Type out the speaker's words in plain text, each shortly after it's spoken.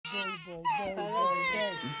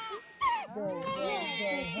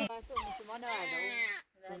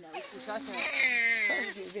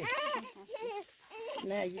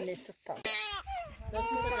نه یه نسطا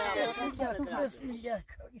بس میگه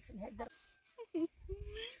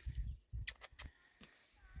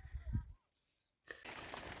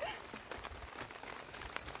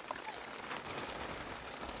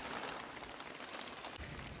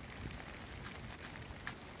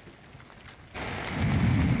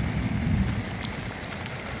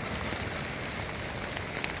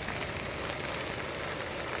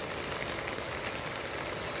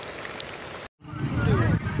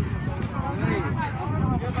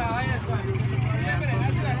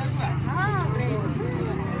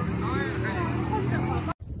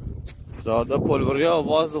زاده پلوریا و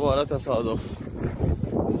باز دوباره تصادف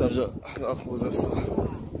سجا خوزستان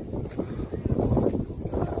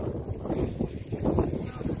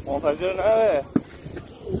منفجر نه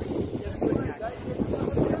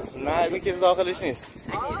نه این که داخلش نیست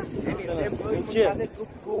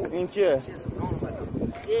این کیه؟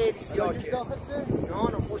 خیلی سیاه که نه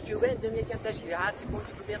خوشی بندم یکم تشکیل هرچی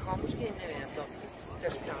کنچی رو بیا خاموش که این نمیست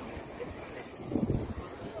تشکیل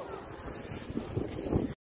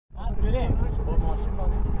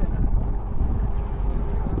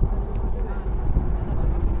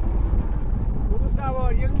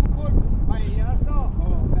سواری رو کن پایینی هستا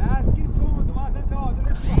بس که تو مدومت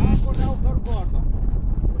تعادلش با هم کرده افتار باردن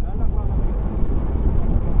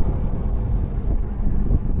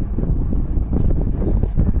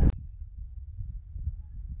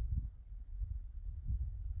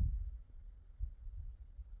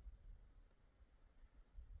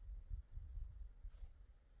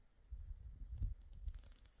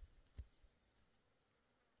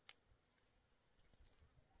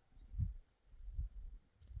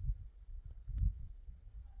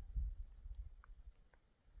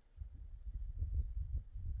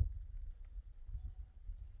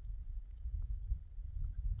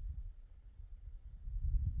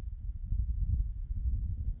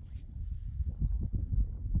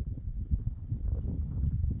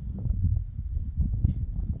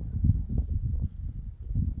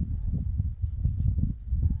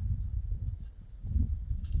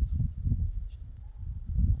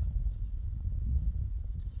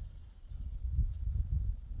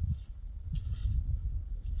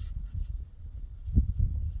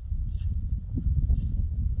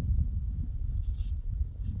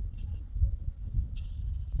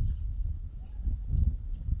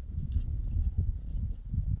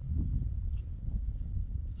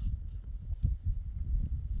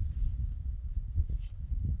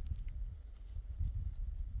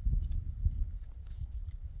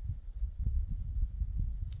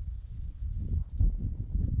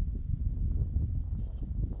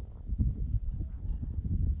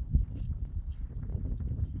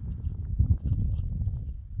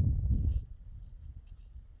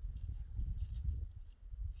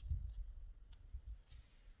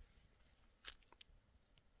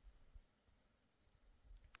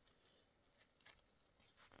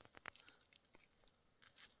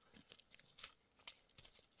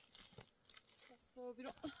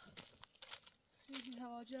بیرون خیلی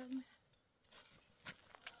هوا گرمه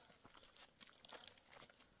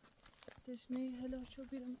تشنه هلاشو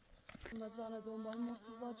بیرم مزانه دنبال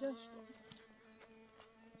مرتضا جشن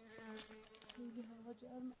خیلی هوا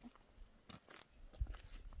گرمه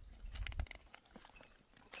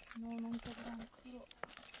نونم تبرم کرو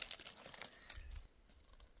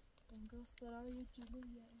انگار سرای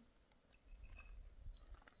جلویه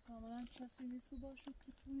کاملا کسی نیست و باشد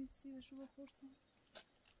ستونی سیرشو بپرسم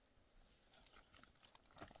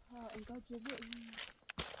ها انگار جلویه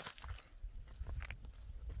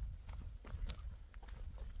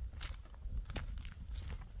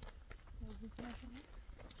نزدیک نشونه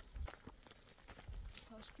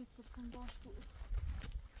کاشکی سکون باش بود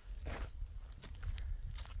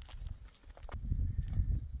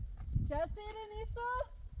کسی نیستو؟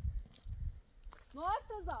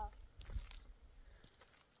 مرتضا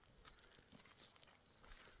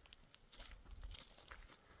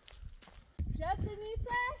کسی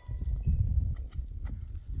نیسته؟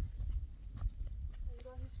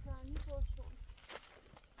 انگار هیچ کنی باشون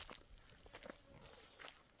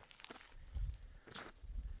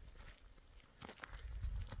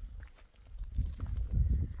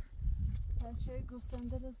بچه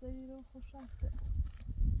گستنده رزایی رو خوش رفته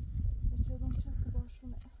بچه روم چسته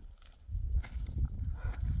باشونه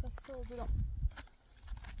بسته و برام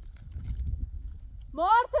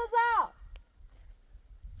مرتضا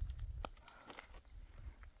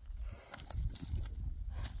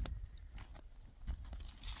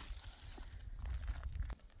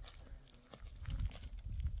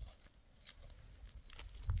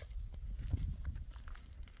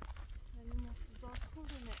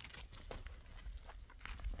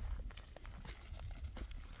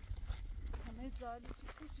زالی چی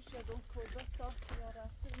کشی شد اون کلبه ساخت یا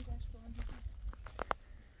رفته این گشت اون دیدی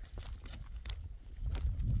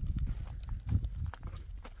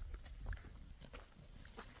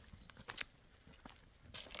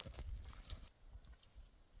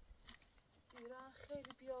ایران خیلی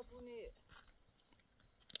بیابونی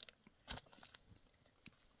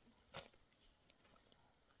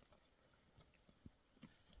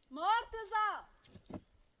مرتضی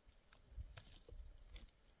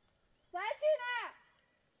ساچینه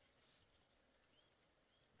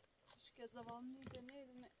که زبان میده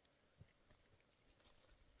نیدونه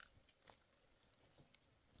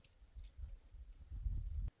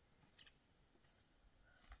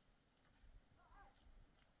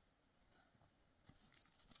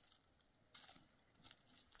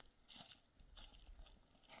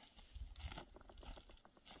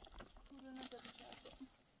کورونه داری کرده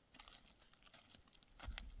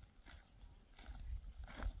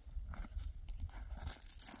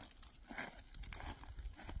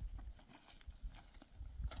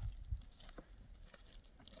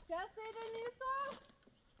کسی نیست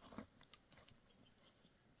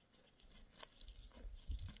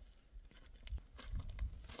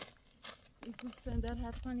این گوستندر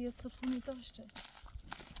حتما یه سفونی داشته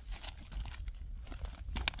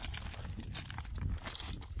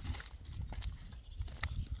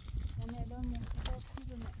یعنی الان منتظر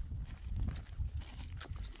کورونه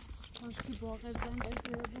کاشکی باقر زنگ از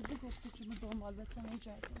زیره بودی گفتی چون دنبال بتنه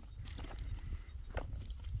جردیم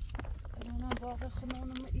الانم باقر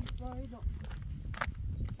خمانم ایزایلو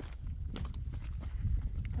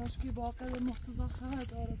کاشکی باقر مرتضی خبر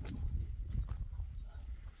داره بود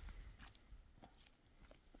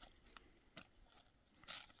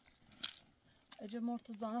اگه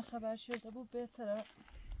مرتضی خبر شده بود بهتره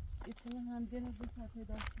ایتونم هم دیگه نزدیکتر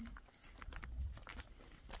پیدا کنیم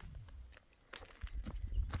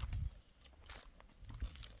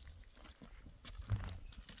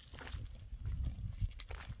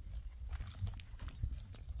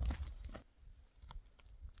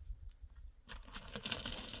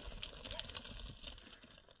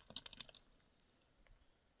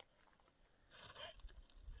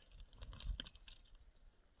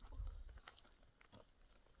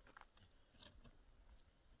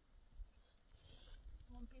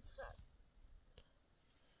Pizza.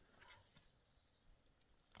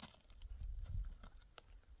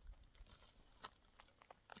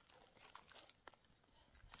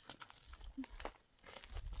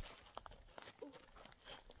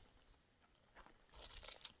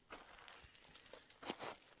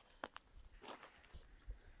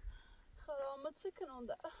 Karamet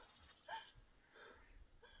sıkınonda.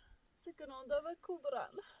 Sıkınonda ve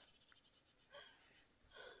kubran.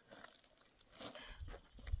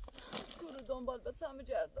 Kuru دنبال بتم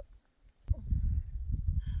جردم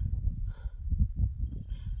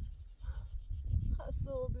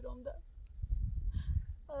خسته و بیرم در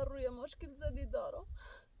هر روی مشکل زدی دارم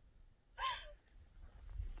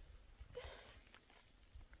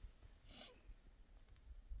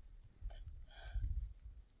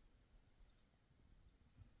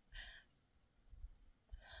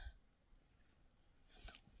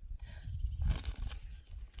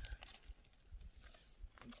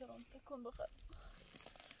ترام تکون بخیر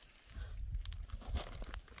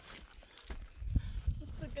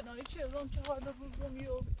سکنایی چه ازم چه حال روزم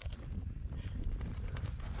یوبی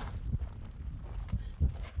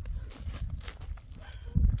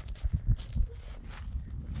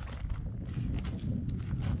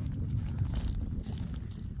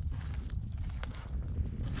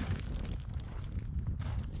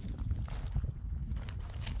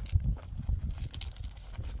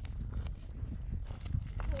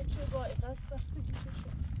چه بایی قصد سختی پیشه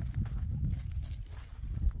شد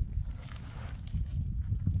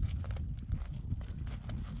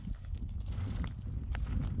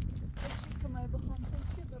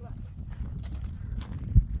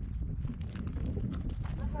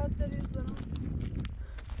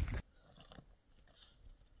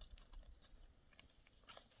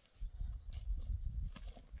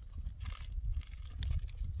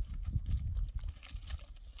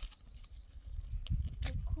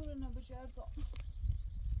Kuruna becerdim.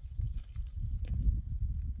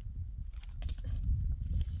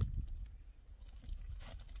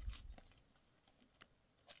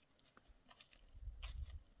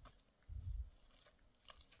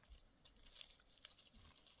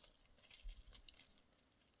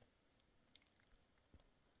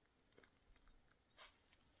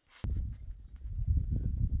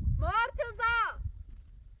 Marteza!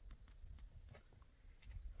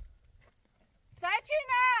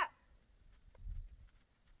 Saçına!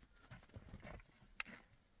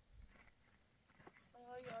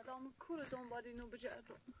 همون کور دنبال اینو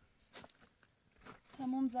بجردم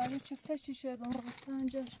تمام زاویه چه فشی شدم رفتن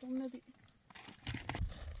جشتم ندی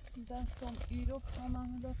دستم ایرو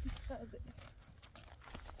تمام دا پیچ کرده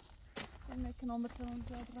نکنم بترم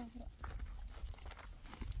زیاد رفت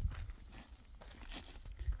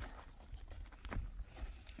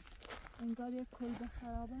انگار یک کلبه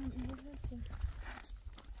خرابه هم اینو هسته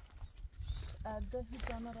عده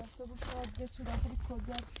جمع رفته بود شاید یه چه داخلی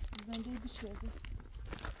کلبه زنده بشیده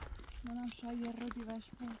منم شاید یه رو دیوش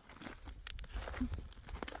بود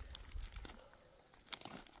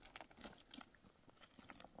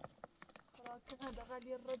خلاصه حداقل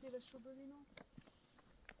یه رو دیوش رو ببینم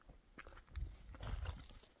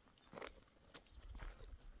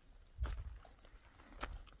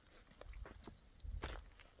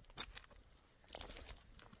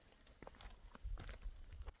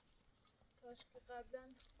کاش که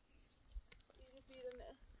قبلا دیگه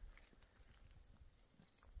بیرونه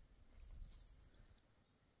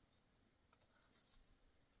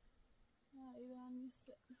نه ایران نیست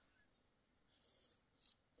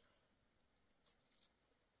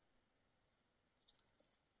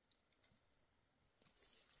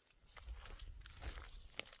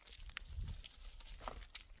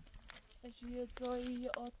اگه یه جایی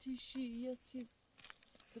یه آتیشی یه چیز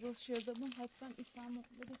درست شده من حتما ایفهمم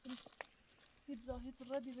بده کنم هیچ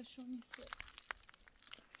زاهد ردی بشون نیست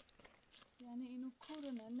یعنی اینو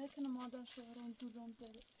کورنه نکنه مادر شوهران دورم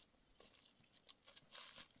زده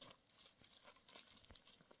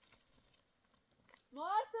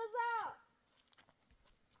مرتضی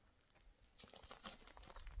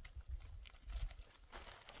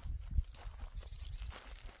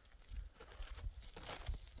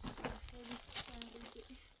خیلی سنگیده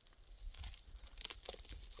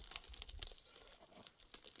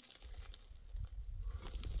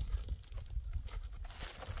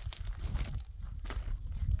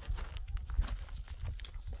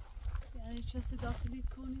یعنی چه داخلی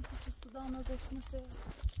کنی چه صدا نداشته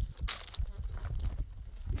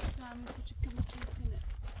همین تو چه کمی کنه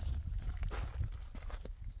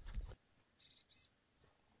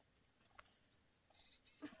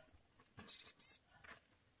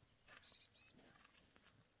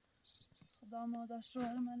خدا مادر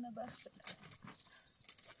شوهر من نبخشه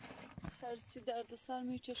هرچی درد سر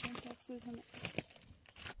میچشم تقصیر کنه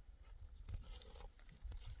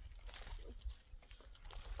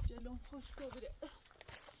جلوم خوش ببره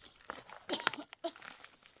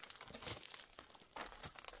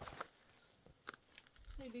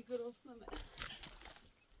خیلی گرسنمه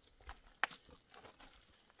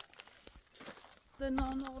ده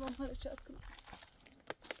نان آرام حرکت کنم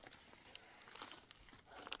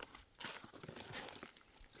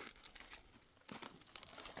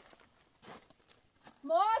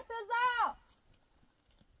مرتضی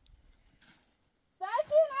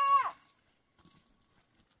سکینه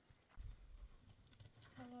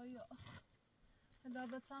خدایا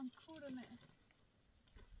لبتم کورنه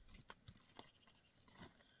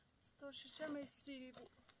چه مستیری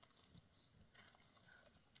بود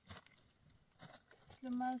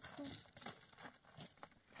لمسون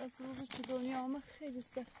از روزی که دنیا همه خیلی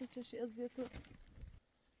سختی چشی اذیتو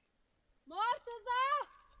مرتضی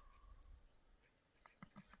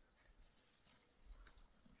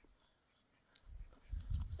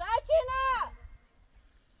سکینه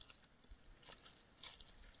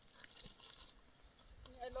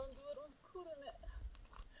الان دورم کورنه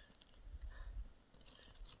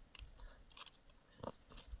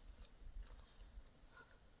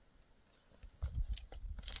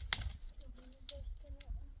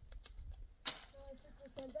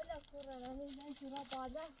Sendele kurana neden jura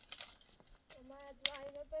bada. Ama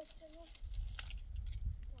advayla başını.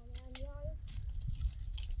 Yani ya.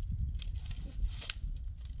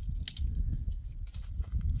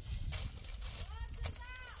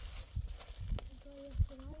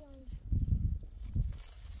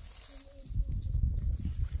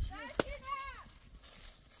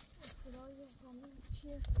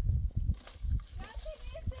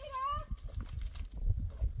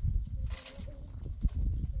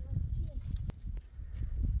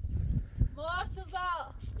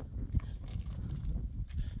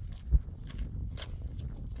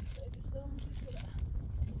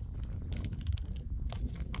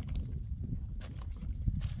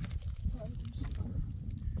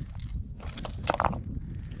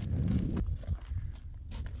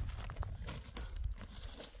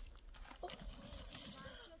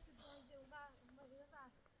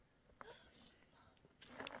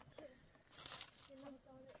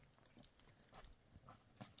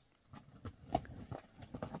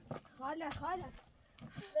 خاله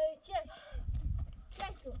چه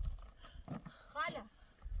تو خاله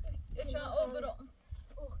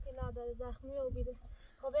زخمی و بیده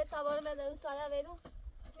خب یه تبار مدرو سایه بیدو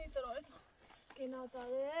نیتر آیسا که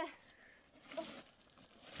ناتاره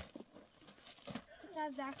تا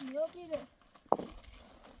زخمی و بیده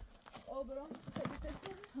آبرام خیلی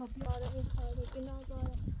تشون خب یاره این خواهده که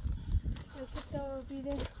ناتاره سکتا و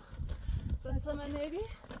بیده بچه من نیری؟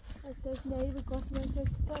 اتش نهی بکاس من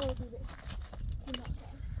سکتا و بیده که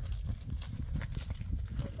ناتاره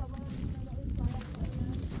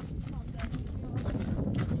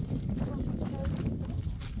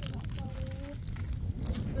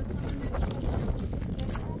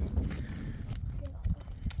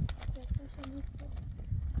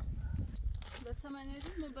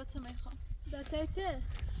بچه میخوام بچه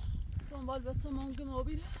دنبال بچه مانگی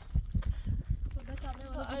موبیل بچه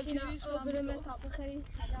برم تابه خیلی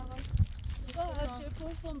هرچه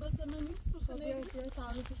پرسون بچه من نیست خیلی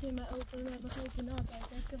تابه بشه من برم بخیلی گناه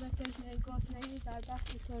دارد که بچهش نگاس نگی در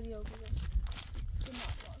دست توری رو بیرم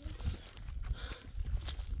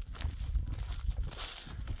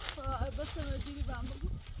بچه من دیری بهم بگو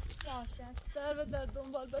باشد در و در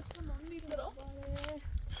دنبال بچه من میبرم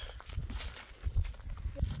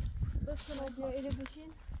بچه من بیا ایره بشین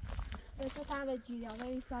بچه تن به جیری آقا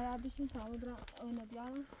این سایه بشین تا برم اونه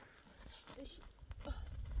بیارم بشین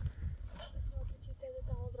بچه تده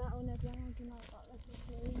تا برم اونه بیارم گناه دارد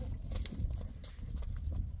تیارا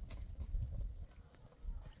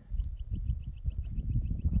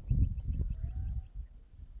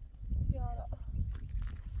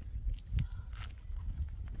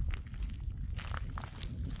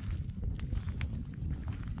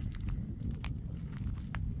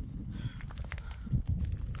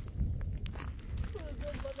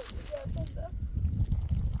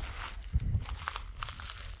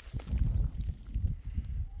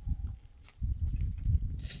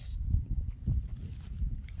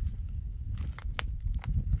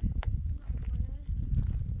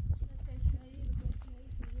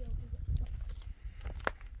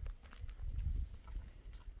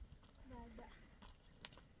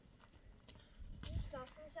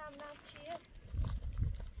چیه؟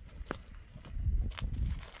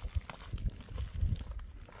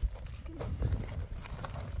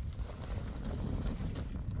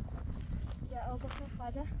 یا آب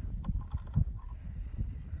خواده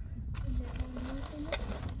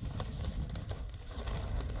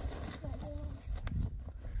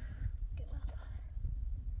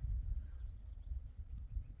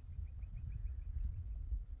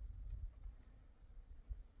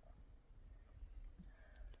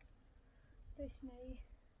تشنهی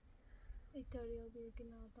اینطوری رو بیرگی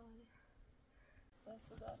نداره دست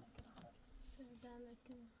در نکنم سردر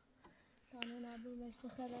نکنم دانه نبومش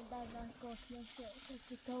بخیره بعد گاس نشه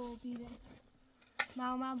کسی تو بیره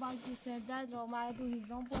من باید بی سردر رو من دو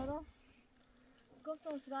هیزم برو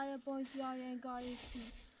گفتم سرای بانشی های انگاری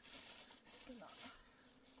چی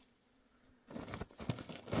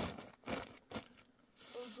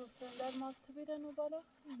سندر مالت بیرن و بالا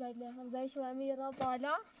بله همزه شما میره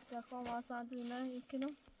بالا بخوام آسان دونه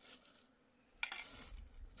یکنم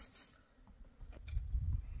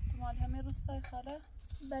مال همه روستای خاله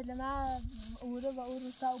بله من اوره و او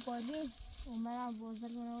روستا و بالی و منم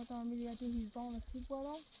بازل منو تا میره تو هیزم و چی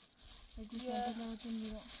برم و گوشه دلاتون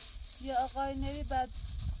میرم یه آقای نری بعد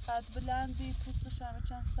قد بلندی پوستش همه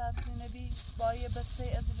چند سبزی نبی با یه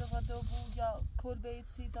بسته از بغدو بود یا کلبه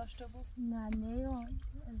ایسی داشته بود نه نیرم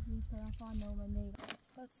از این طرف ها نومه نیرم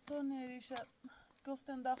بس تو نریشه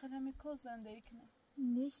گفتن داخل همین که زندگی کنه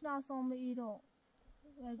نیشناسم ایرو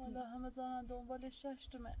حالا همه زانن دنبال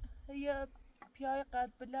ششتمه یه پیای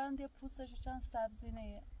قد بلند یه پوستش چند سبزی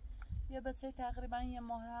نیه یه بسته تقریبا یه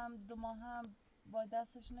ماه هم 2 ماه هم با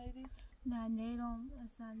دستش نیری نه نیرم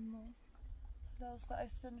اصلا ما لاستا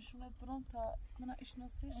ایسته نشونه برام تا منو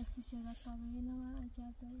اشناسیش استشاره طبعی نمه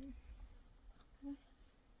عجب داری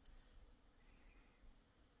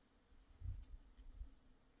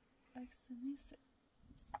ایسته نیست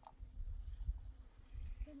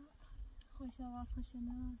خوش آواز خوش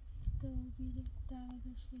نواز تو بیره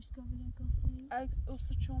دردش بشکا بیره گسته عکس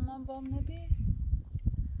اوست چومان بام نبی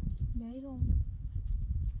نیرم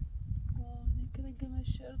نکنه گمه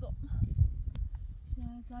شردم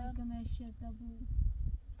شاید زای گمه شده بود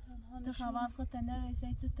تنها تو نشونه خواست تنه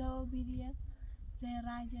رسید تو بیریه زی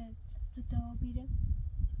رجت تو بیره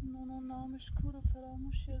نونو نامش کور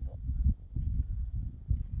فراموش شدم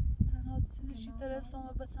تنها چیزی درستم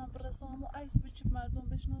و بتم برسم و عکس بچیب مردم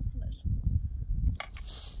بشناسنش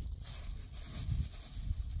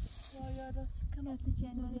وای یادت کنم تو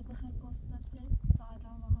چنوری بخیر پستت تا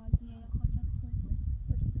آدم و حالیه خودت خوب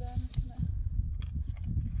بس در نکنه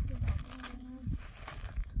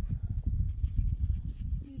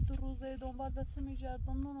دو روزه دنبال بچه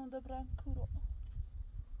میگردم نونو دبرم کورو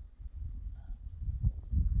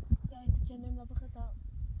یعنی تو چندم نبخدم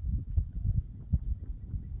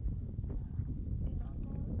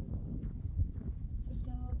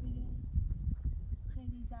سکتوا بیره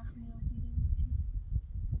خیلی زخمی رو بیره بیتی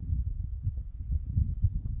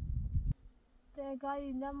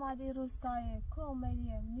تگاهی نمادی روستایه که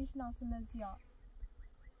مریم نیش ناسم زیاد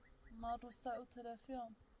ما روستا او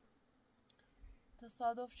طرفیم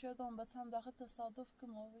تصادف شدم بچم داخل تصادف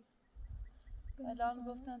کموی الان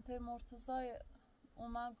گفتن تی مرتضای و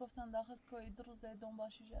من گفتن داخل که دو روزه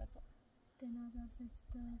دنبالشی گردم گناه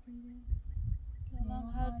سکتا بیره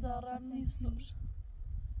الان هر زارم نیستور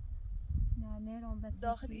نه نیرم بتیجی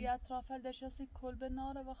داخل ای اطراف دشستی کل به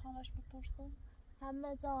ناره و خامش بپرسم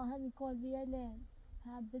همه جا همی کلبیه لین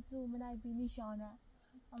هم بزو منای بینیشانه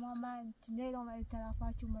اما من نیرم ای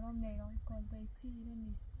طرفا چومرم نیرم کلبیتی ایره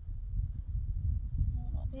نیست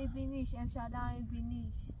میبینیش امشالا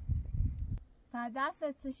میبینیش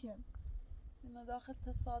پردست چشم اینا داخل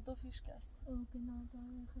تصادفیش کست او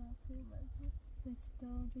بنادار خرافی مزید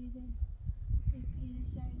سکتا بیره ای پیره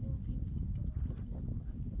شایلو بیره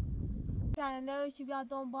کنه نروشی بیا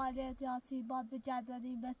دنبال احتیاطی باد به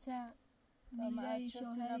جدولین بته میره کسی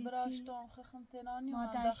نبراشتم خخم تنانی و هم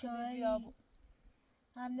مادر داخلی بیا شوهری بود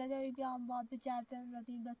هم نداری بیام باد به جدول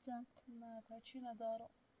ردین بته نه پچی ندارم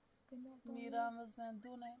گناه میرم و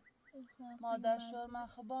زندونه داره. مادر شوهر من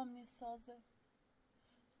خبام نیست سازه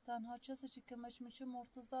تنها چیزی که کمش میشه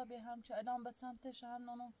مرتضا به همچه الان به سمتش هم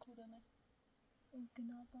نونو کورنه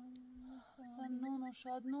گناه داره. اصلا نونو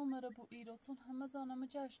شاد نومره بو ایرو چون همه زانم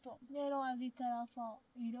جشتم نیرو از این طرفا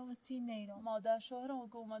ایرو و تی نیرو مادر شوهرم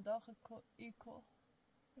گومه داخل ایکو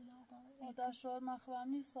گناه داره. مادر شوهر من خبام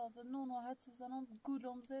نیست سازه نونو حدس زنم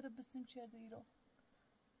گولم زیر بسیم چرده ایرو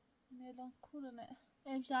میلان کورنه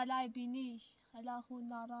امشالای بینیش حالا خود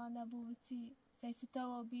نارانه بوتی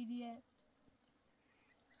سکتا و بیریه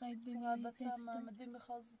خیلی بمیری بچه هم مدیم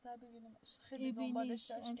میخواسته تا ببینیمش خیلی ای دنبالش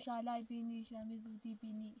بینیش داشتم امشالای بینیش همی زودی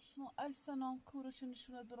بینیش ما ایستانم کورش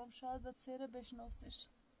نشونه درم شاید به سیره بشناسش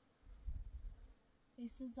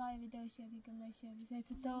ایسن زای ویدیو شدی که مشهدی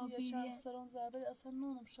سکتا و یه چند بیریه سران زربه اصلا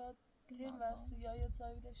نونم شاید تیم وستی یا یه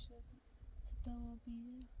زایده شدی سکتا و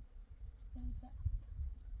بیریه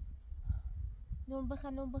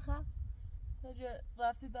نون بخه تجه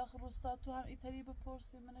رفتی داخل روستا تو هم ایتری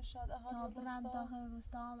بپرسی من شاید تا احالی برم روستا داخل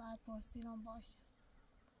روستا هم پرسیرم باشه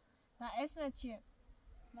و اسمت چیه؟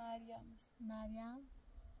 مریم است مریم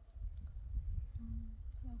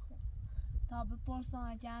تا بپرسم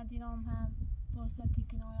اگر دیرم هم فرصتی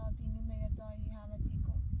که نایا بینی میره جایی همه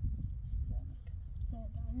دیگو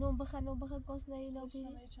نون بخه گست نهی نو بیری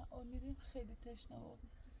تشنه چند آن میریم خیلی تشنه بود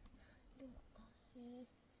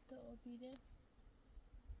تو بیره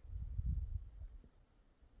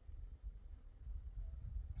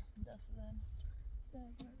دست دارم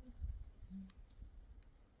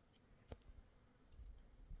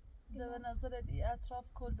ده به نظرت ای اطراف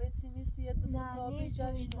کل بیتی نیست یه دست نه تابی نیست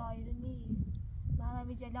این جشت دایره نیست من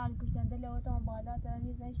همی جلال گسنده لوتان بالا دارم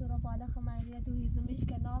میزن شورا بالا خمایریه دو هیزومیش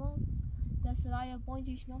کنارم دست رای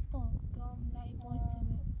بانجیش نفتم گام نه ای بانج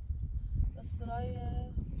سنه دسترای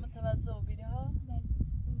متوضع بیری ها بعد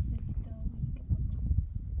دوست تا بیری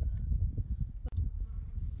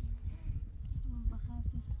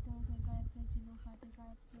بخواست تا بگایم جلو خواهد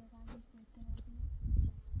بگایم رنگش بهتر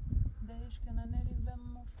دهش کنه نریم به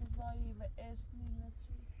مرتضایی و اسمی و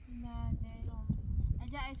چی نه نیرم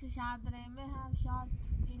اجا ایس شهر برمه هم شاد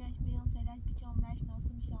اینش بیان سیلک بیچام نشناسه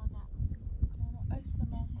میشانه اونو ایسا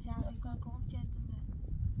ایس شهر اصلا کم چندمه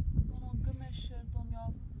اونو گمش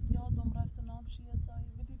شردم یادم رفت نامش یه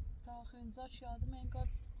جایی بدید تا آخرین زاش یادم انگار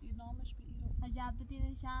نامش به ایرو اجا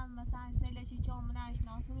بدینش هم مثلا سیلشی چام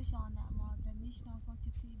نشناسه میشانه مادر نیشناسه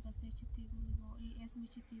چطی بسه چطی گوی با ای اسمی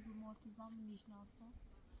چطی گوی مرتضا نیشناسه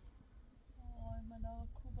آی ملا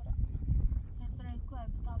کبرا هم برای کوه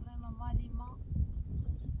بطابره ممالی ما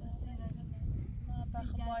ما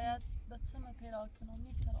بخ باید به چمه پیدا کنم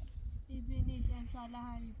میترم ببینیش امشالله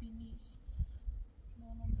هم ببینیش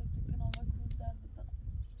نانم دستی کنم و کود در بزنم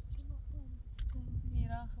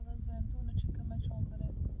میرن خواه زندونه چه کمه چون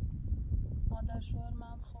بره مادر شوهر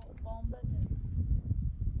من خواه بام بده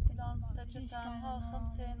الان تجه تنها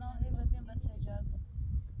خم تیناهی بدیم به تجرده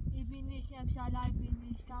ببینیش امشالله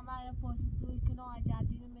ببینیش تا من پرسی توی کنو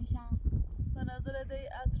اجدین میشم به نظر دی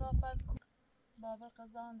اطرافت بابا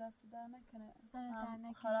قضا هم دست در نکنه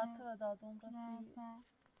هم خرات و دادم رسی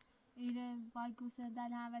ایره بای گوسه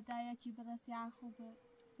دل همه دایا چی برسی هم خوبه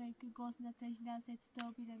سی که گوس نتش نسی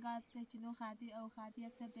تو بیره گرد سی چنو خدی او خدی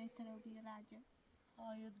افته بهتر و بیره رجه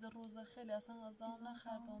آید روزه خیلی اصلا غذام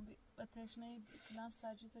نخوردم و تشنه کلان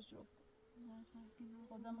سرجیزش رفت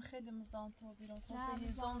خودم خیلی مزان تو بیرون خواسته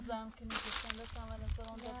هیزان زم کنی بسن لطم ولی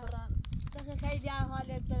سران دبرن دخل خیلی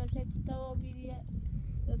حالت برسه تو بیریه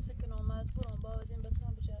دست که نامد برون باودیم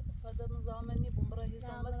بسن بجرد فدر نظامنی بوم برای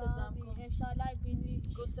هیزان ملت زم کن امشالله بینی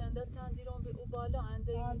گسنده تندیرون به او بالا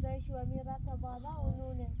عنده آزش و میرت بالا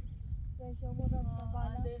اونونه زش و میرت بالا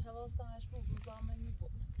عنده حواستانش بود نظامنی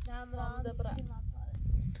بود نمران دبرن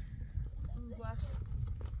بخش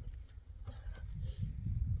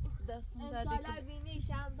دستم امشالله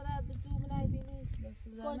بینیش هم برای بزوم نای بینیش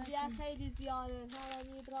کنجیه خیلی زیاده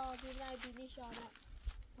هرانی برای نای بینیش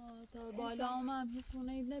تا بالا هم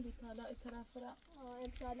هیچونه نبی تا طرف را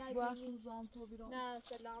امشالله بخش بینیش نظام تو بیرون نه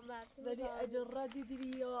سلامت ولی اجر ردی دیری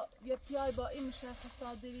یا یه پیای با این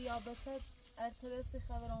مشخصات دیری یا بسد ارترستی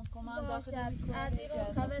خبران کمان داخل ادی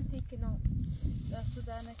رو خبر تیکنم دست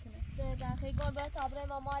در نکنه دقیقی گم به تابره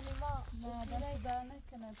ما مالی ما نه دست در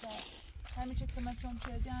نکنه تا همیشه کمکم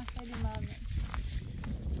کردین خیلی ممنون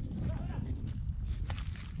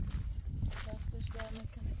دستش در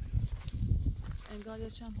نکنه انگار یه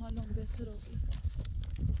چم حالم بهتر رو بید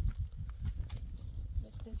به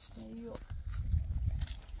تشنهی و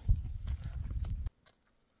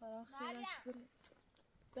برای خیرش بری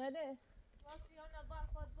بله واسیانه با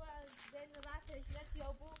خود با بین راه تشنت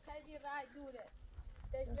یا بو خیلی راه دوره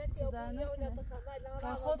تشنت یا بو یونه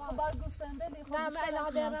بخمه خود خبر گفتنده لی خود نه من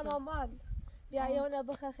الان دارم آمان بیا یونه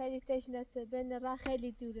بخه خیلی تشنت بین راه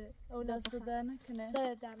خیلی دوره دست در نکنه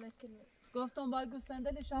سر در نکنه گفتم باید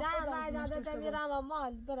گوستنده لی شاید نه من الان دارم میرم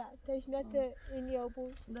آمان برا تشنت این یا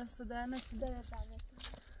بو دست در نکنه سر در نکنه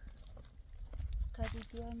چقدر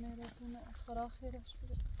دوار میره دونه خرا خیرش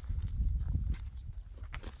بره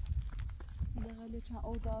دقیقه چند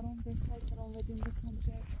او دارم بهتر کرام ودیم بسم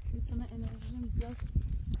جد بسم انرژیم زیاد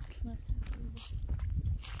مصرف بده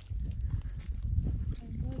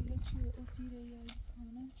انگار یه چیه او دیره یا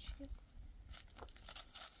کاملا چیه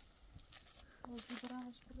بازی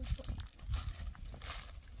برامش بده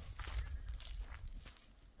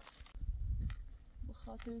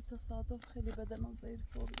بخاطر تصادف خیلی بدن و زیر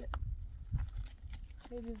فوریه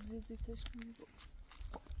خیلی زیزی تشنی بود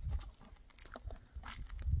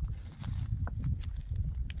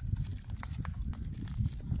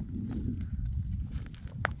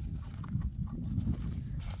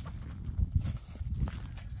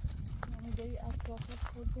اطرافت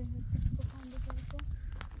خورده حسش بخوام بگردم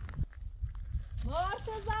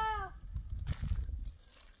مرتضی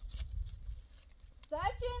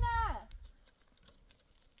سکینه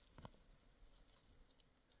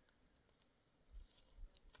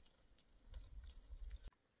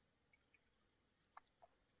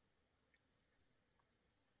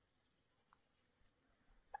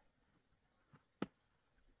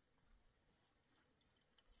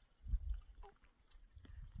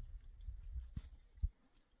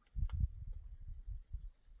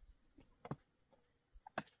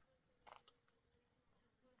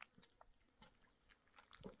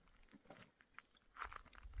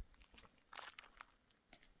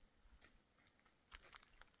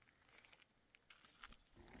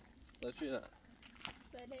سچینه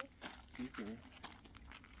بله سی کنی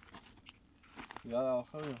یاد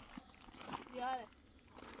آخر بیاره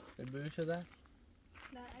بیو شده؟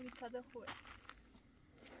 نه این صدا خوبه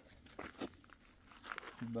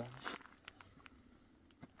باش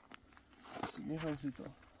میخواستی تو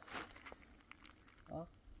ها؟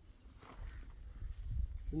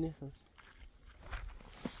 چی میخواست؟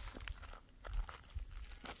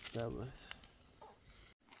 نباش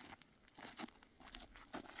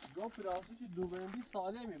گفت راستی که دوبندی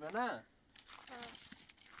سالمی به نه؟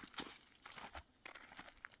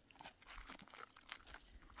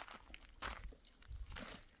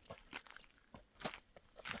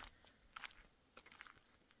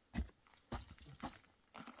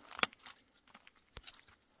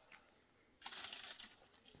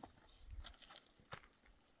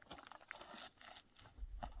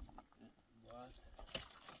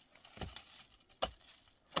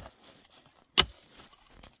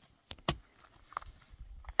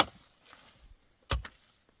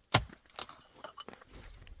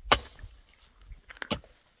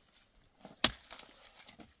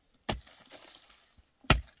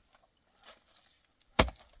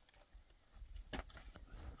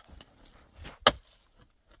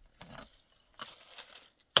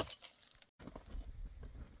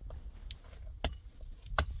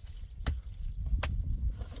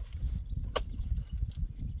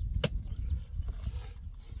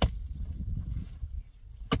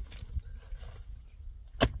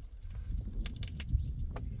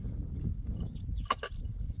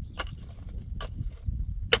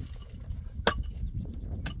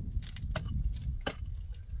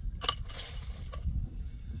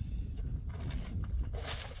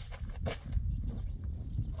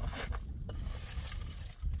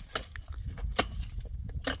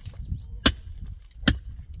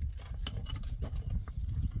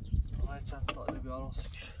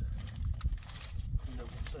 ناسک اینه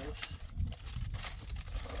بوسش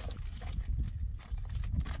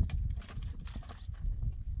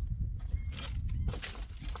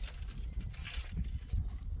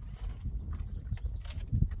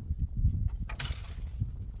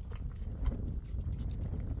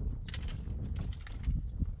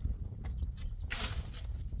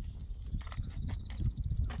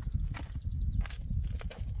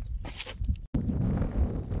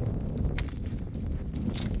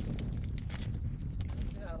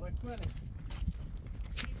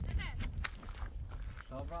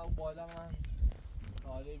Sabra bu boylarla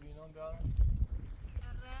Salih binon biarım.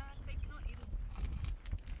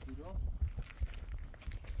 İru.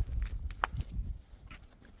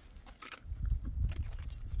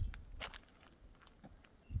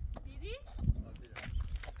 دیدی؟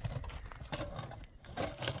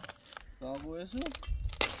 Sabu eso?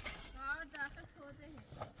 داخل توده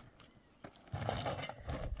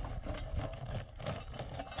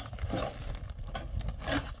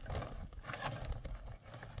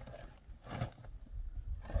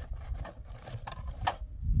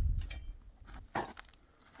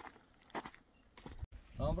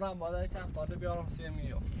Sabra باید چند تاله بیارم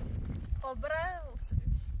سیمیو. خب بره وصلی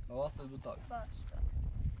واسه دو تاله. باش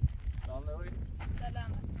سلام علیکم.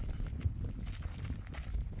 سلام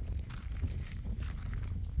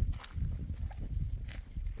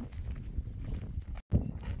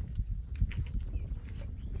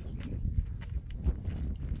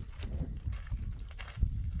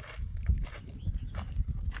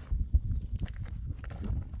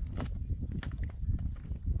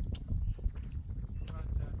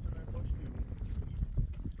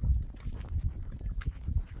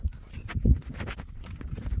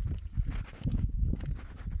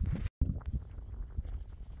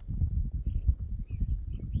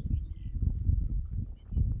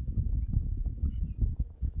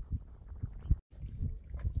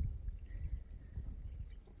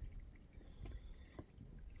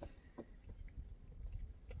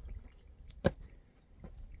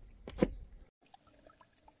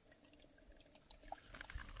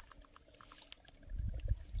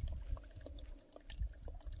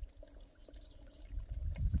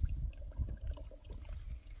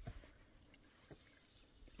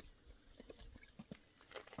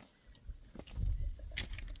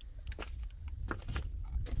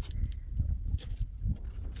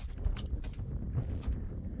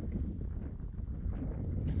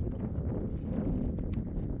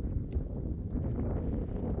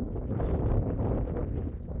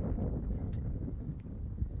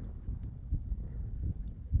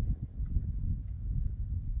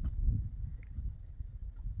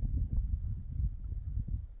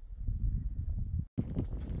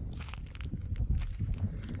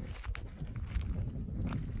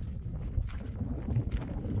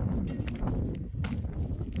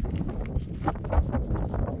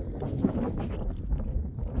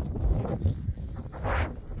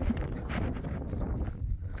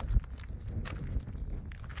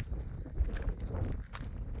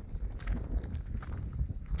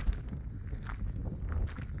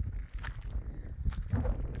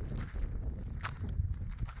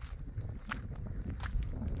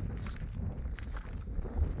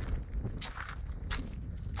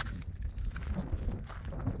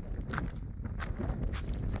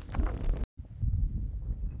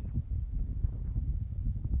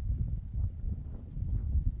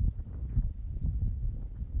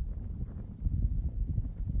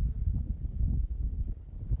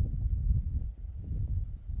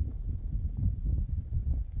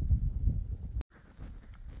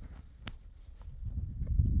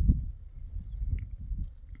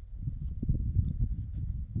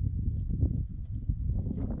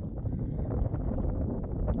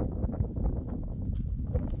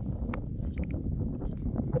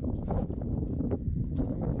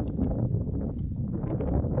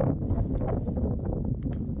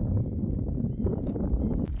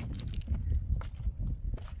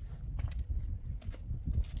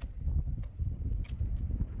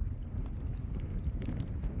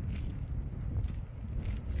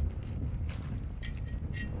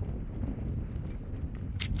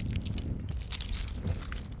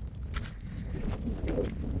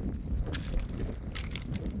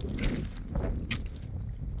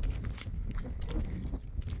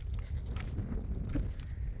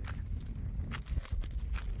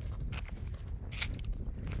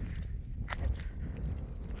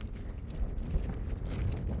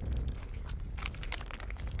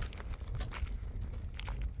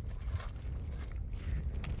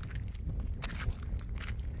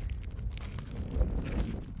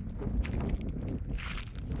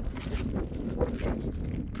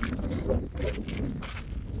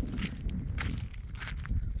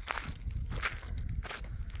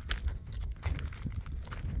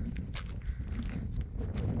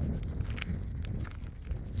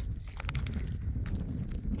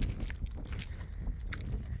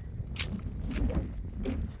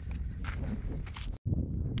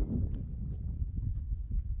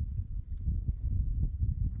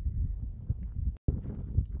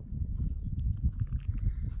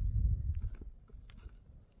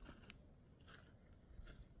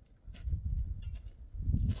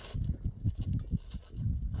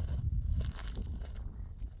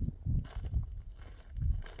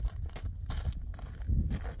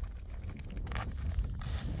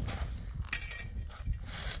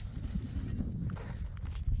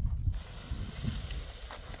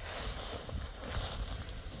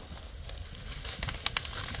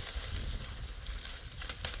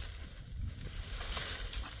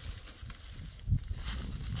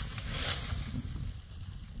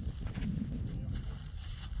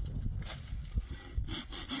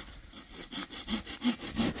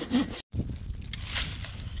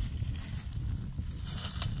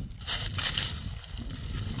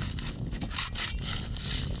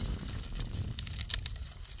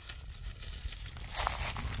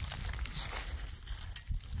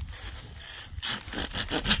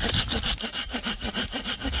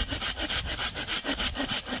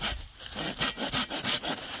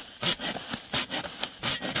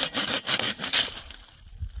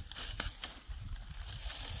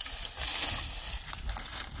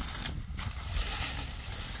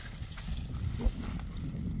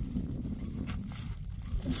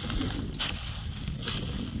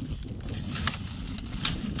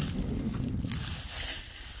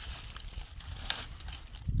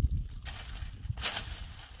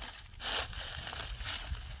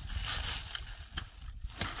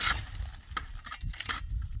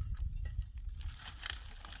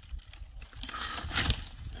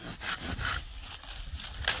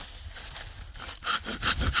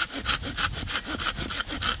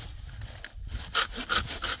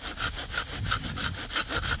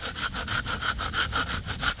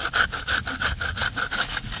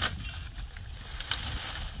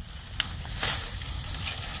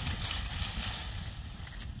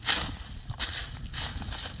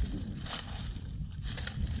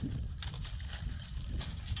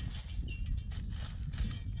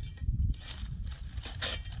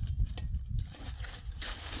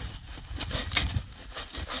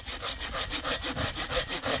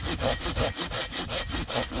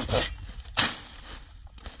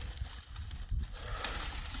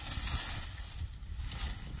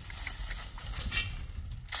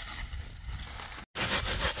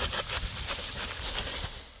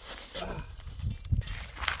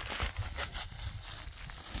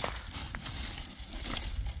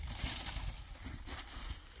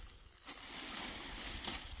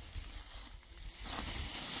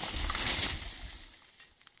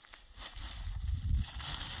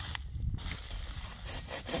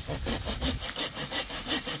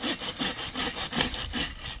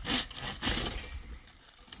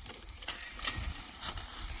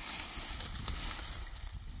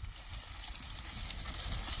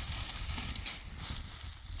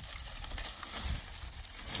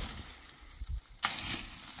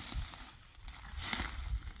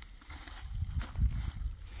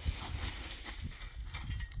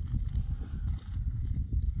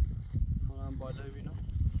بالا ببینم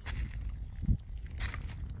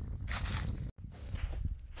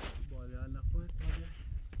بالا نخواه تاگه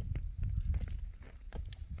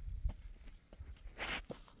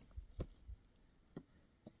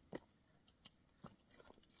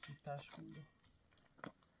سیتش کنده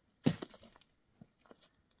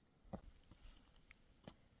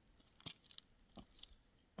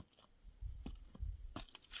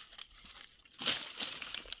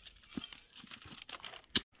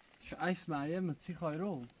عیس مریم چی خواهی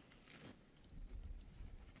رو؟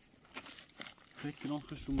 فکر کنم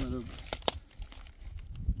خوش رو مره بود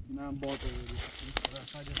نه هم باده بود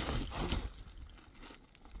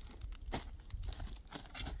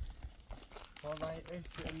حالا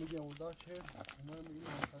عیس میگه اودا که اومه میگه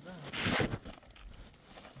نفده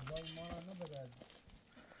اودا ایمان هم نبرد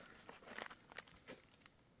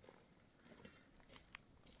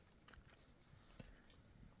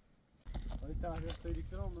هایی تحریه سیری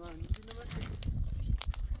کرام نه اینجی نمید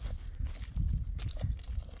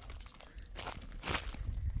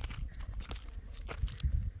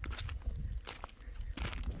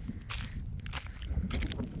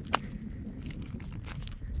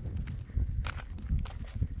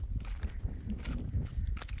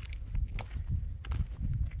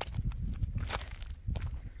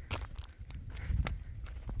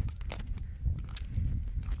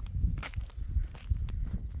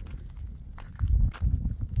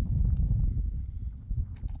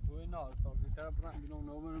بیرون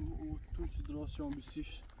نابرم او تو چی درست شون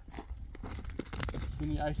بیستیش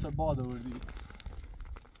کنی عیسا باد آوردی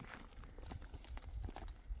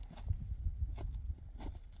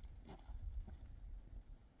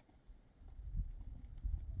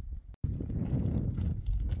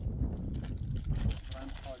من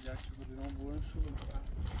حاجک شو بیرون بورن شو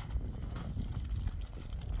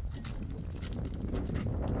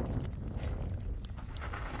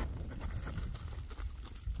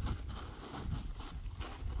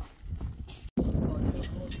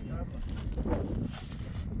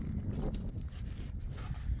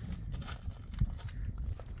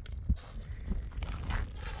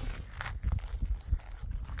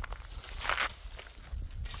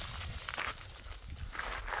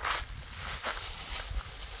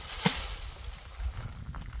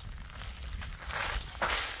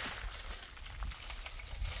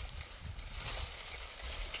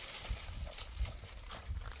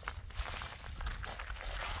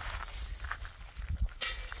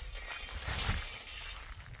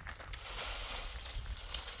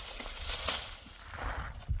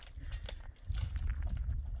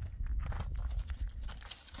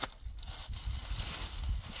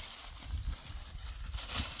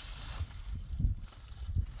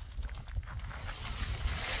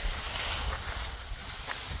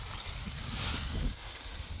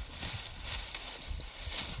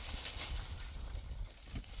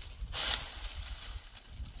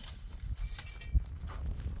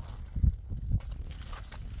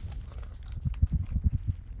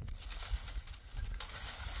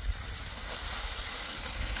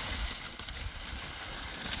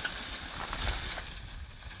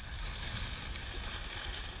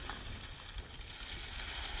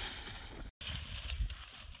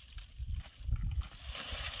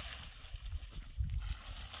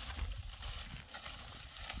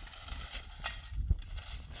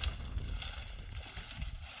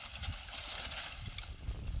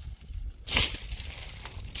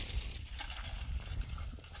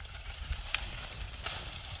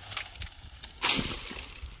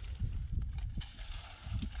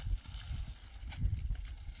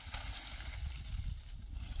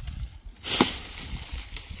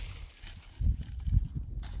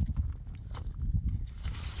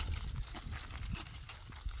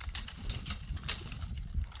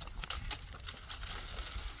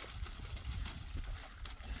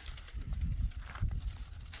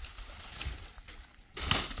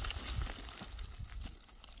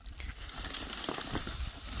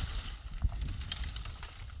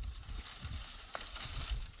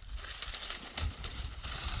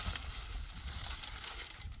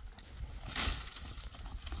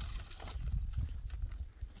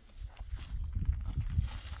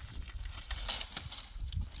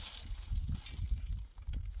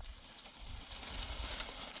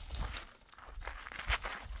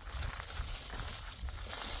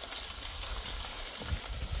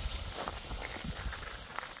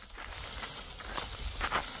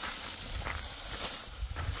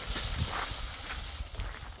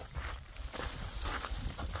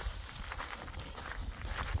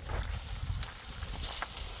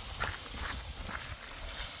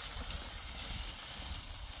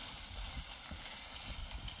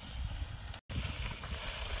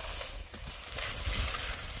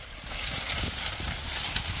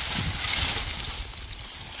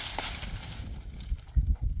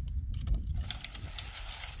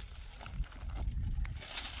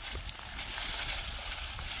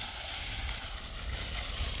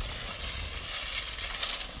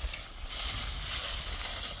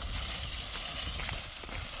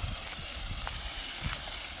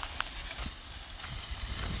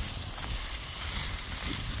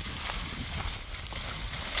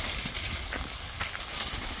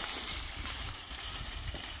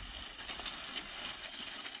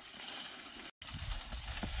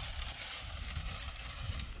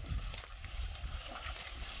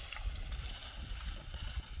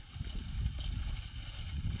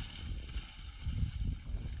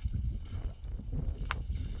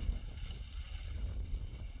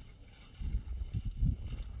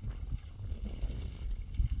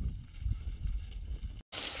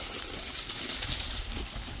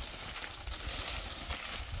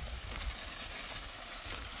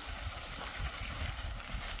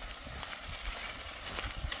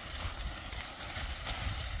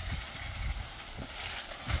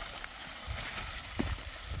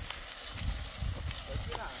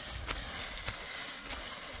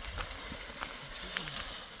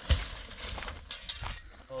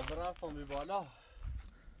رفتم به بالا.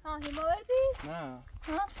 ها هیما وردی؟ نه.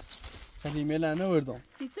 ها؟ کلیمه لانه وردم.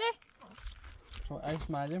 سیسه؟ تو عیش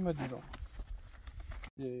معلم دیدم.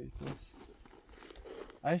 یه دوست.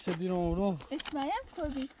 عايش دينو رو اسمعي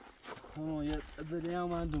كوبي هو يتزلي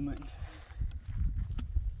يوم عندهم من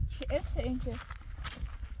چه ايش اینجا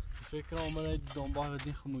فکر اومده دنبال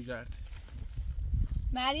دین خموجرد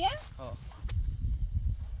مریم ها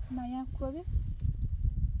مریم کوبی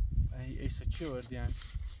ای ایسا چی وردی يعني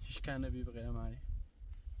هیچ کنه بی بغیر ماری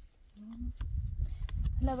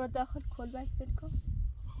هلا بر داخل کل بایستل کن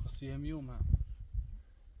خصی هم یوم هم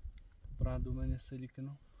براندو من یسلی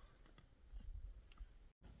کنم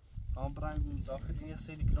هم براند داخل این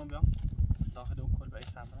یسلی کنم بیام داخل اون کل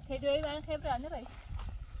بایستم برم کی دوی برای خبرانه رای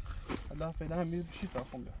الله فعلا هم میره بشی تا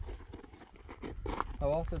خون بیام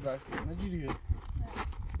حواست داشت نجیریه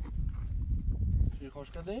چی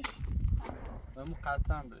خوش کدش؟ و مو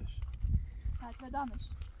قطعا برش حد بدامش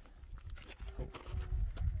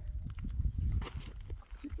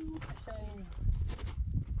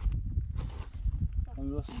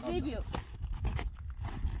زیبیو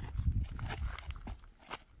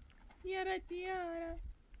تیارا تیارا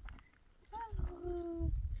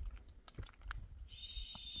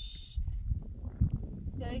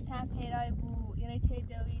دوی تن پیرای بو یه تی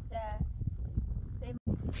دوی ده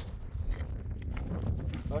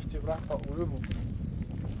داشتی برخ تا اوره بود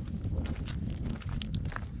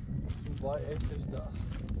وای ایتش دا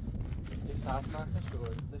یه ساعت منخش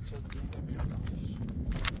شد ده چه دینه بیرداش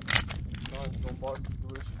داشت دنبال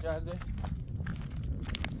دورشی کرده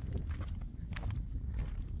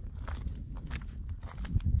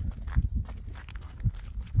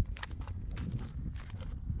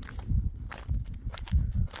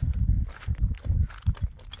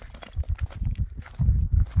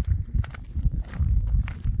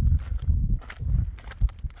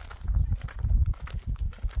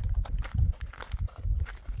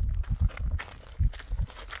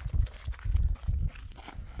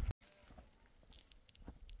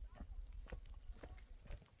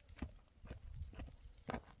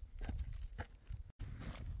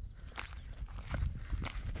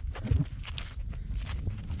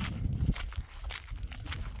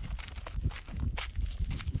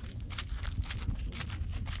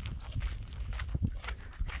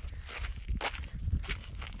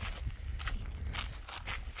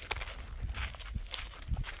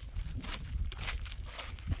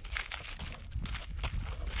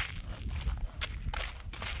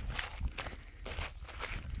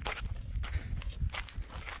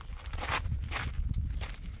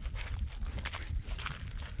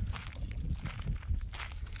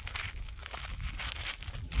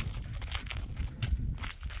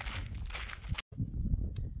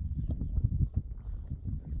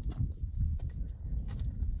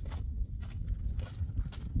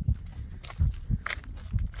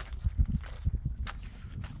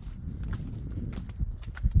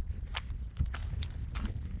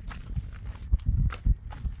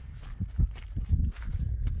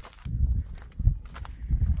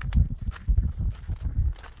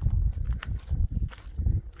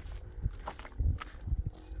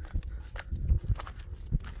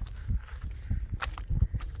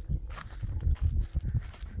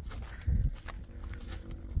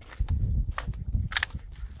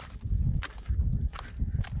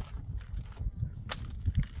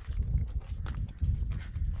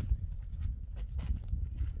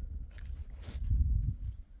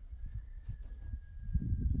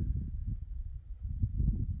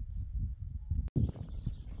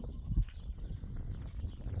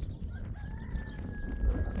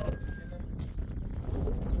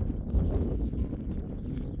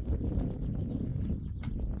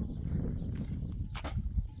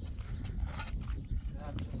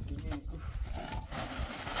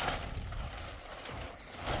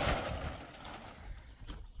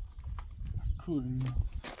kurna.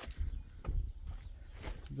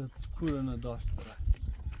 Dat kurna dاشت برای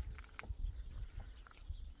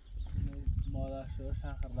مادر شدهش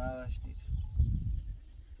هم خرابش دید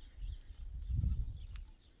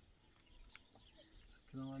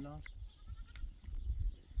سکنم الان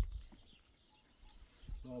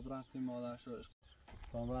بابرانتی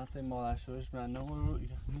مادر شدهش من نمون رو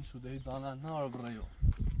ایخنی شده زانه نار برایو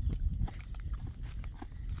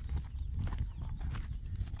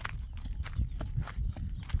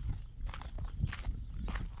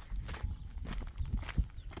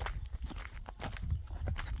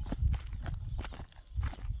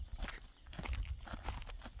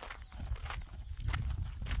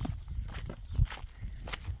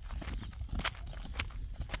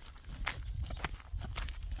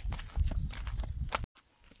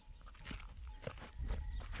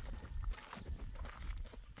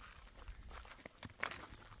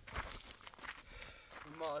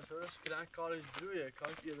Şurası kilen karış duruyor ya,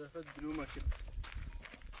 karış bir defa duruma ki.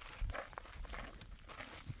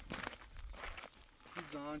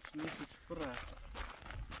 لانچ نیست و چپره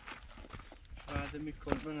شوهده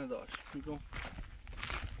میکلمه نداشت میگم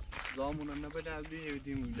زامونه نبلد بیه و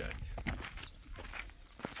دیمو جرد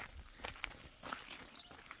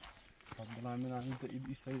خب بلا من انت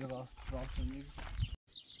ایدی سید راست میگه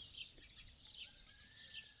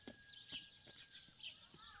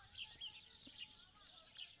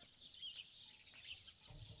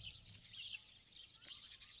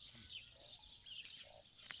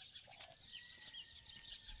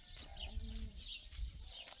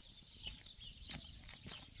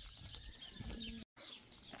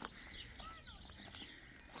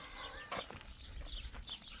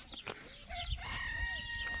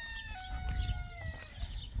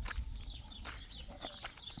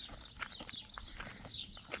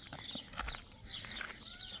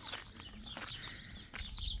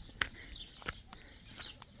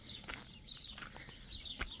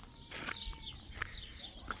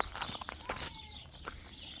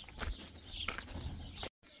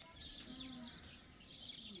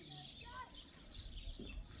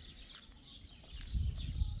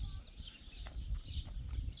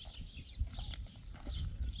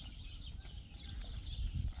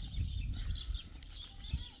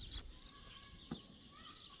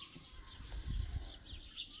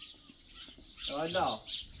Olha,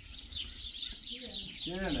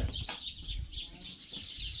 Tiara.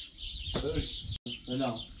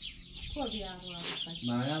 Olha. خب یه اقوام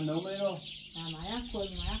Maryam não melhor. نمایم کل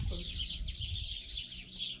مایم کل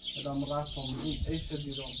Era uma raça esse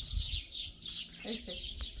dirão. ایسه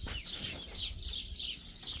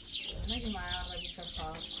نگی مایم را بیشتر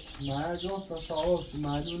صاحب Maryam جون تصاوش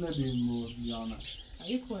معلوم ندیم بود یانه.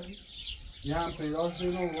 اگه کلی یه هم پیدا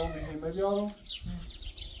شدیم و میخوایم بیارم.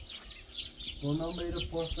 اونم بیرون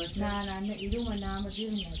پست نکرد. نه ایرو ما نام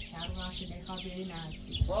دیر نه شهر واسه نخواه بیایی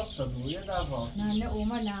نهسی پست کردو یه دفعه. نه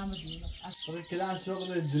اوما نام دیر برای کلان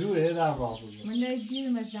شغل دروه یه دفعه بود. من نه دیر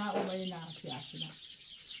مثلا اومای نهسی اصلا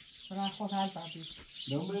برای خود هر بابی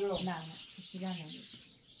دم بیرون. نه استیگه نمید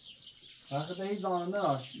وقتی دهی زاننده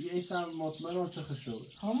راش یه ایسم مطمئن چه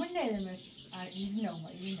خشود. همون نیدمش این نما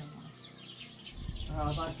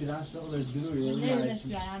هذا كلام شغل الدروي نیدمش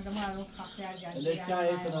بیایند ما رو خاطر اللي كان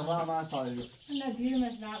يتنظر مع طالب نه دیر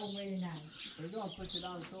مثلا اومای نهسی فجأة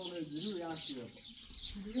كلام شغل الدروي يعني كذا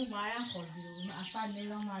دیگه مایم خود دیگه اصلا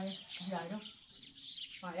نیدم مایم بیایدم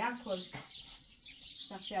مایم کل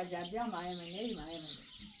شخصی جدی هم مایم نیدی مایم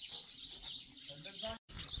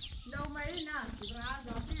لو ما يناسب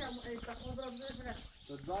هذا فيه يستقبل بفرق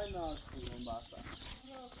تدعي ناس كلهم بعثا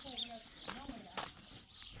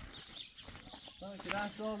كلام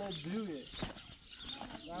شغل الدروي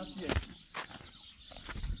لا فيه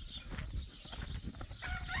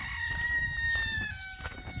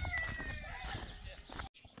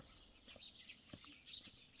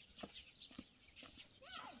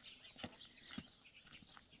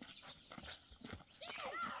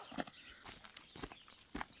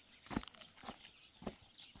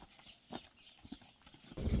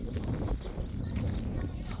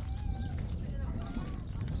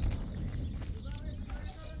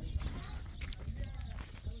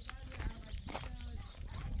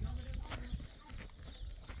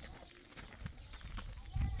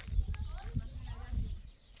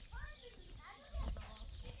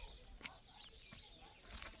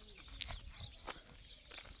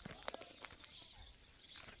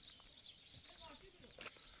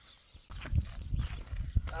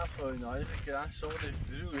Afro nou, ik ga zo deze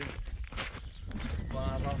druwen.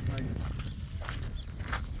 Maar last niet.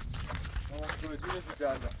 Maar ik doe het niet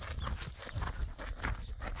vertellen.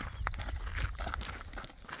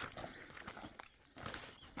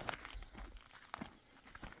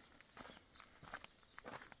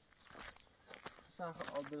 Zag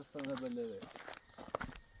al de zon hebben leven.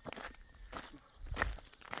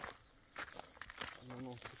 Dan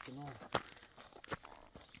nog een nog.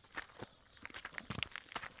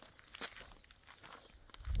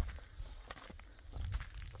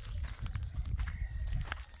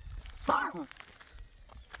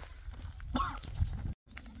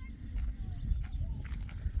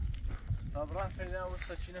 طبعا فعلا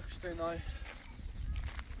والسكينة خشتيناي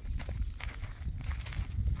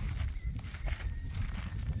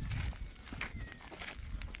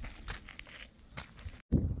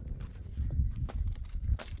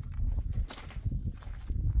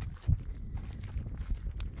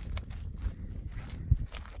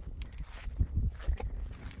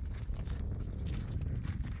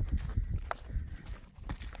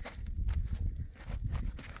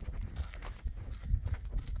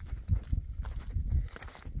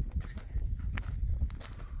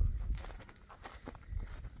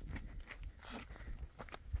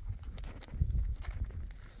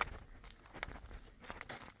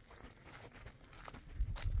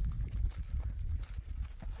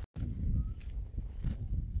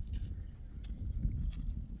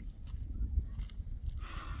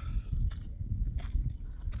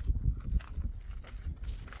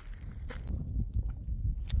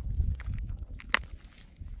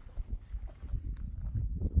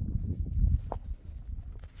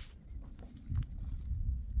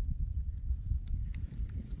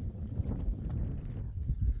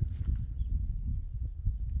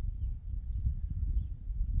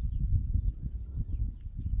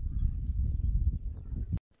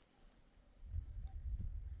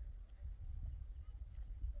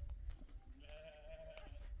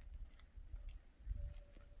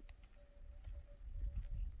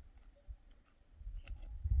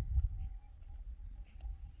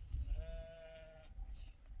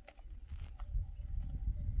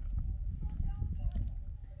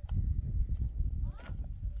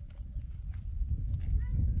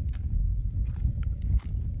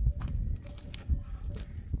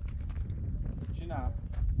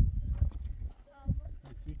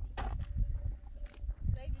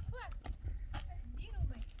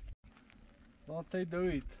Antij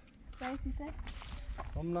doet. Weet je het?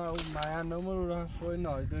 Om nou mijn nummer dan voor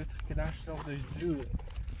nou doet geknast op dus duur.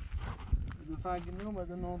 We vaak je nummer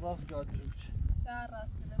dan nog was gaat zoet. Ja,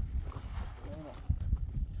 rastgele.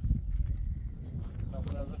 Nou,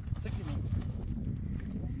 dat is het zeker niet.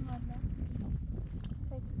 Valla.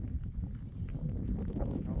 Peki.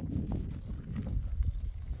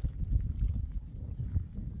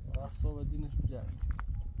 راسو بدینش بجای.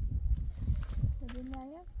 بدین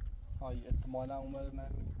نیا؟ های احتمالا اومد من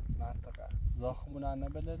منطقه زخمون نه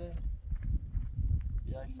بلده.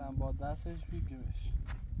 یک سم با دستش بگیرش.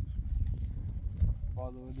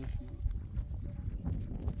 با دودش بود.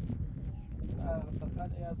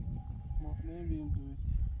 فقط اید مطمئن بیم دوید.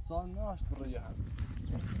 زان ناشت برای هم.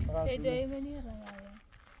 ایده منی رنگه.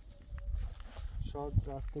 شاید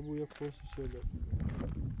رفته بوی پوست شده.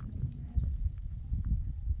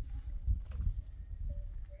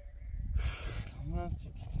 من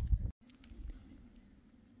تیک.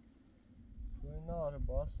 Foi na hora,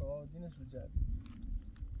 boa sorte, nesse dia.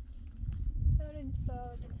 Öğren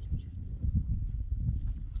sağ olun.